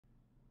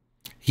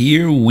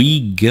Here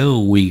we go.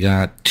 We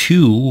got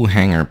two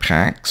hanger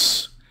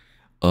packs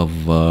of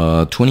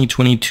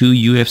 2022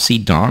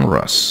 UFC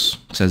Donruss.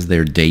 It says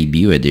their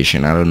debut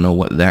edition. I don't know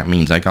what that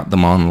means. I got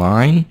them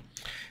online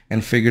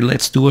and figured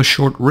let's do a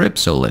short rip.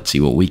 So let's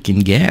see what we can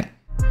get.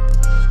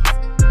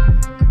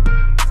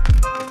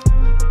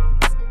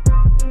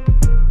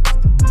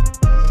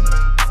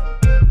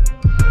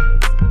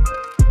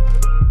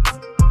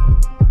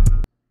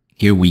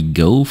 Here we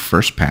go.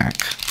 First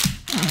pack.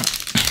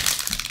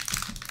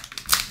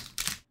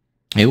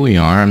 Here we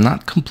are. I'm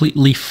not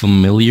completely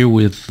familiar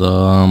with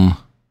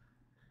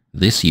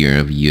this year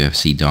of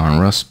UFC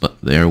Donruss,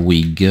 but there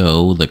we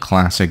go. The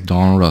classic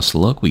Donruss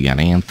look. We got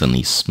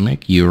Anthony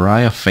Smith,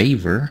 Uriah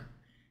Faber.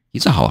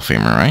 He's a Hall of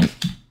Famer, right?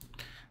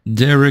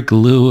 Derek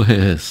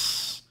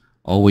Lewis,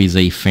 always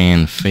a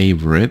fan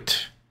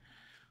favorite.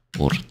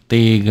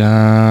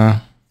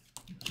 Ortega,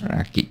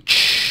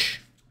 Rakic,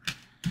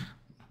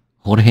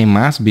 Jorge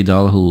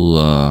Masvidal, who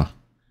I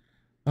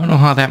don't know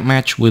how that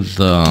match with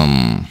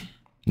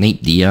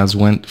Nate Diaz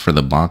went for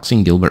the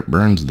boxing. Gilbert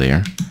Burns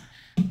there.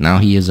 Now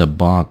he is a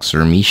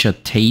boxer. Misha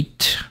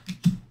Tate.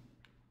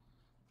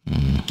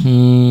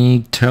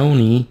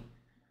 Tony.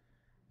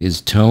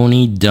 Is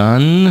Tony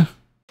done?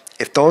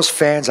 If those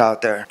fans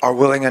out there are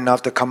willing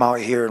enough to come out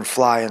here and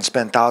fly and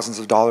spend thousands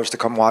of dollars to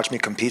come watch me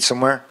compete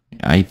somewhere,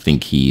 I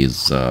think he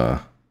is,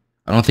 I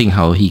don't think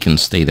how he can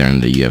stay there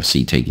in the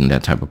UFC taking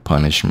that type of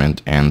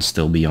punishment and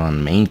still be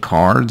on main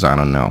cards. I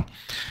don't know.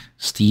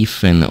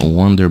 Stephen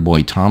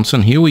Wonderboy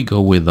Thompson. Here we go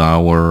with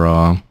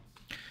our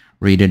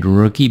rated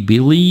rookie,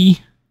 Billy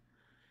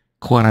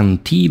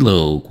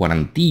Quarantillo.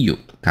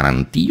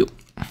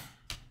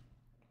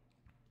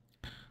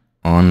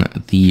 On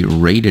the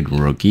rated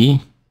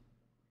rookie.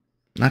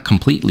 Not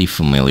completely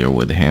familiar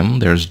with him.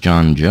 There's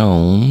John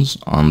Jones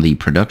on the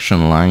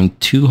production line.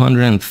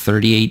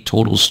 238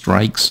 total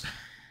strikes.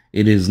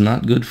 It is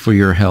not good for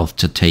your health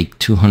to take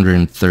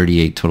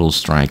 238 total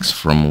strikes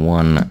from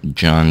one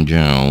John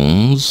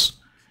Jones.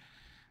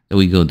 There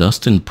we go,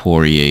 Dustin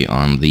Poirier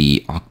on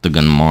the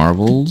Octagon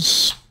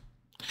Marvels.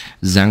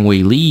 Zhang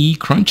Wei Li,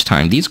 Crunch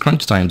Time. These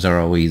Crunch Times are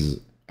always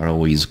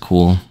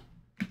cool.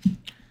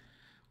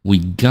 We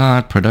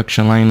got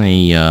production line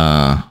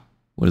a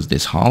what is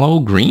this? Hollow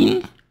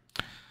Green?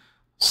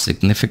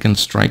 Significant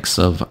strikes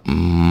of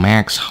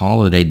Max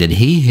Holiday. Did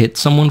he hit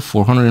someone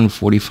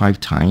 445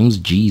 times?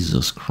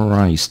 Jesus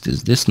Christ.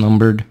 Is this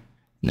numbered?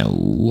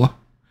 No.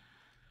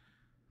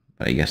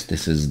 But I guess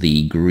this is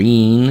the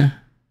green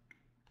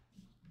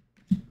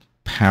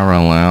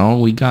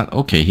parallel. We got,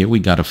 okay, here we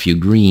got a few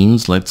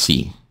greens. Let's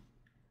see.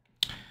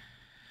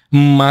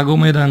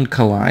 Magomed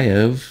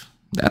Ankalaev.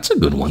 That's a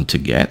good one to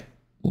get.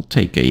 We'll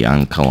take a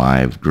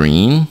Ankalaev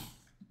green.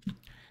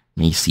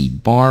 Macy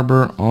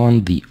Barber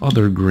on the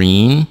other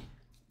green.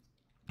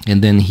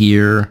 And then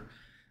here,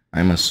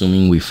 I'm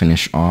assuming we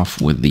finish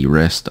off with the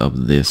rest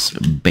of this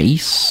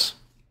base.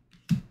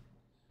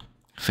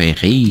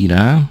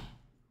 Ferreira.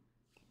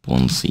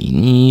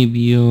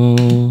 Poncinibio.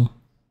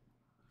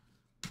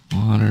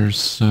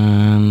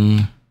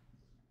 Watterson.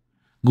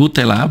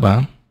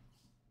 Gutelaba.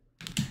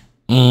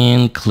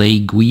 And Clay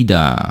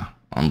Guida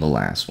on the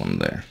last one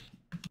there.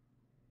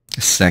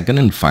 Second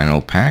and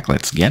final pack.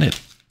 Let's get it.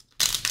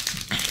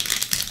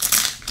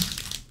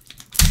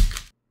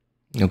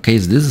 Okay,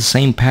 is this the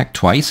same pack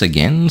twice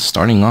again?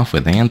 Starting off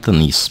with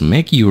Anthony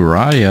Smith,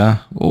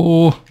 Uriah,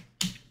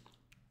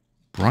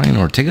 Brian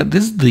Ortega.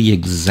 This is the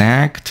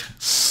exact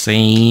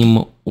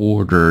same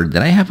order.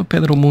 Did I have a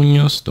Pedro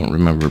Munoz? Don't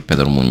remember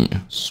Pedro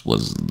Munoz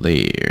was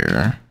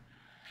there.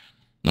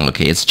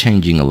 Okay, it's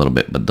changing a little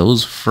bit, but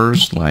those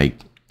first, like,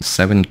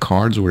 7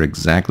 cards were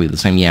exactly the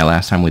same. Yeah,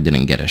 last time we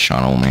didn't get a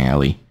Sean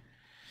O'Malley.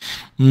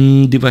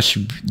 Davishvili.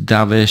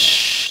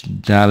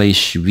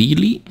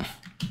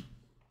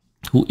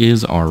 Who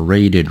is our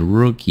rated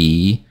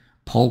rookie?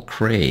 Paul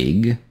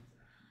Craig.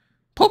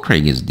 Paul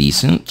Craig is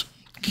decent.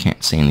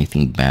 Can't say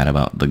anything bad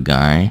about the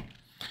guy.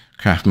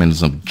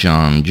 Craftsman's of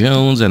John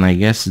Jones, and I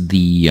guess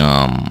the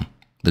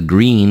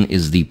green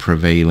is the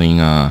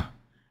prevailing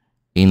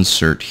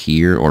insert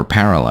here, or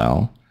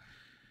parallel.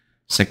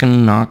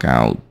 Second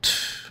knockout.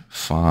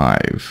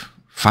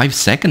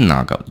 5-second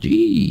knockout.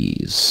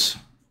 Jeez.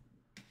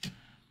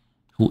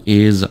 Who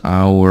is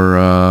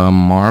our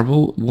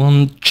Marvel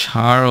one?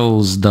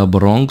 Charles the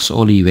Bronx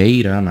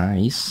Oliveira.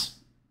 Nice.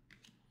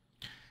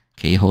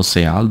 Okay,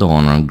 Jose Aldo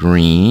on a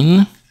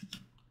green.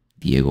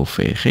 Diego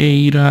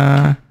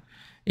Ferreira.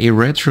 A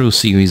retro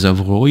series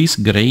of Royce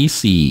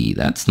Gracie.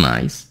 That's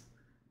nice.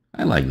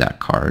 I like that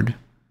card.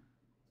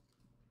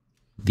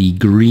 The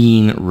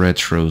green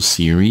retro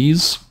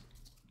series.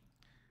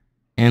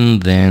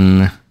 And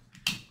then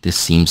this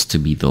seems to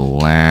be the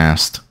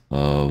last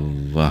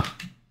of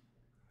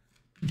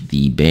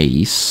the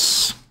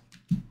base.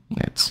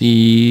 Let's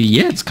see.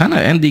 Yeah, it's kind of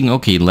ending.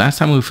 Okay, last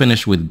time we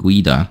finished with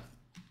Guida.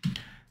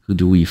 Who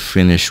do we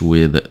finish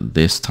with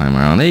this time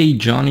around? Hey,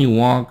 Johnny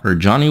Walker.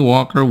 Johnny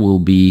Walker will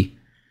be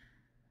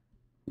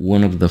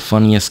one of the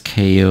funniest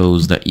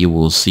KOs that you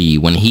will see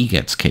when he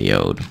gets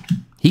KO'd.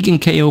 He can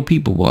KO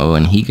people, but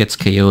when he gets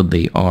KO'd,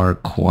 they are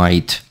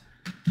quite,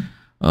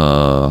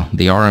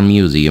 they are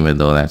amusing, even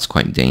though that's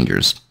quite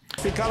dangerous.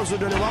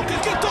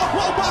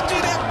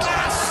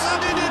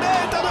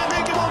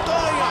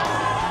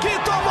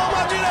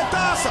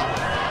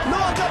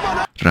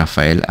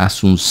 Rafael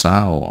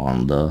Assunção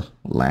on the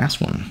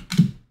last one.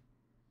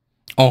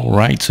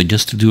 Alright, so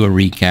just to do a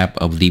recap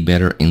of the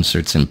better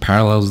inserts and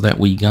parallels that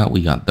we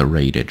got the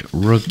rated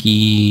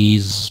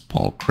rookies,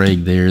 Paul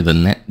Craig there,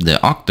 the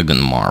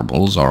octagon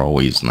marbles are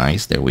always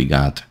nice. There we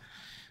got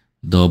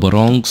the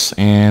Bronx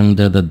and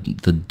the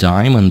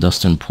Diamond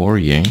Dustin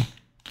Poirier.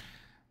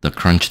 The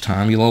crunch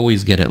time, you'll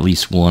always get at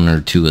least one or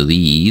two of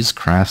these.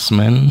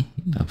 Craftsman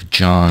of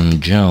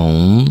John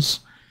Jones.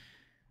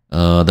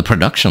 The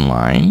production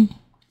line,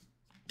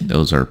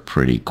 those are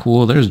pretty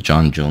cool. There's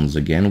John Jones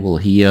again. Will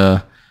he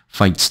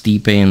fight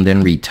Stipe and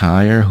then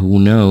retire? Who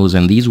knows?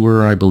 And these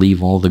were, I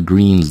believe, all the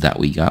greens that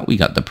we got. We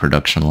got the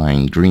production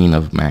line green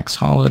of Max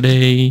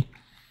Holloway.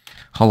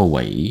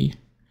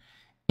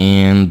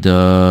 And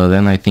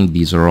then I think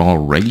these are all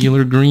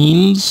regular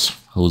greens.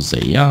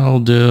 Jose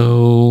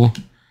Aldo.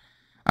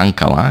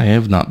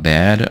 Ankalaev, not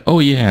bad. Oh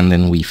yeah, and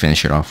then we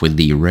finish it off with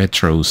the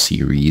Retro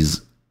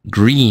Series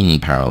green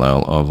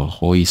parallel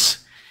of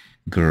Royce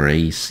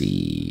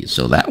Gracie.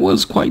 So that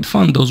was quite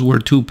fun. Those were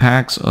 2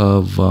 packs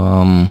of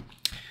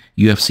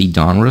UFC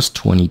Donruss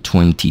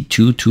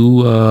 2022,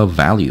 2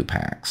 value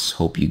packs.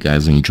 Hope you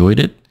guys enjoyed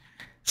it.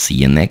 See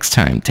you next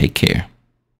time. Take care.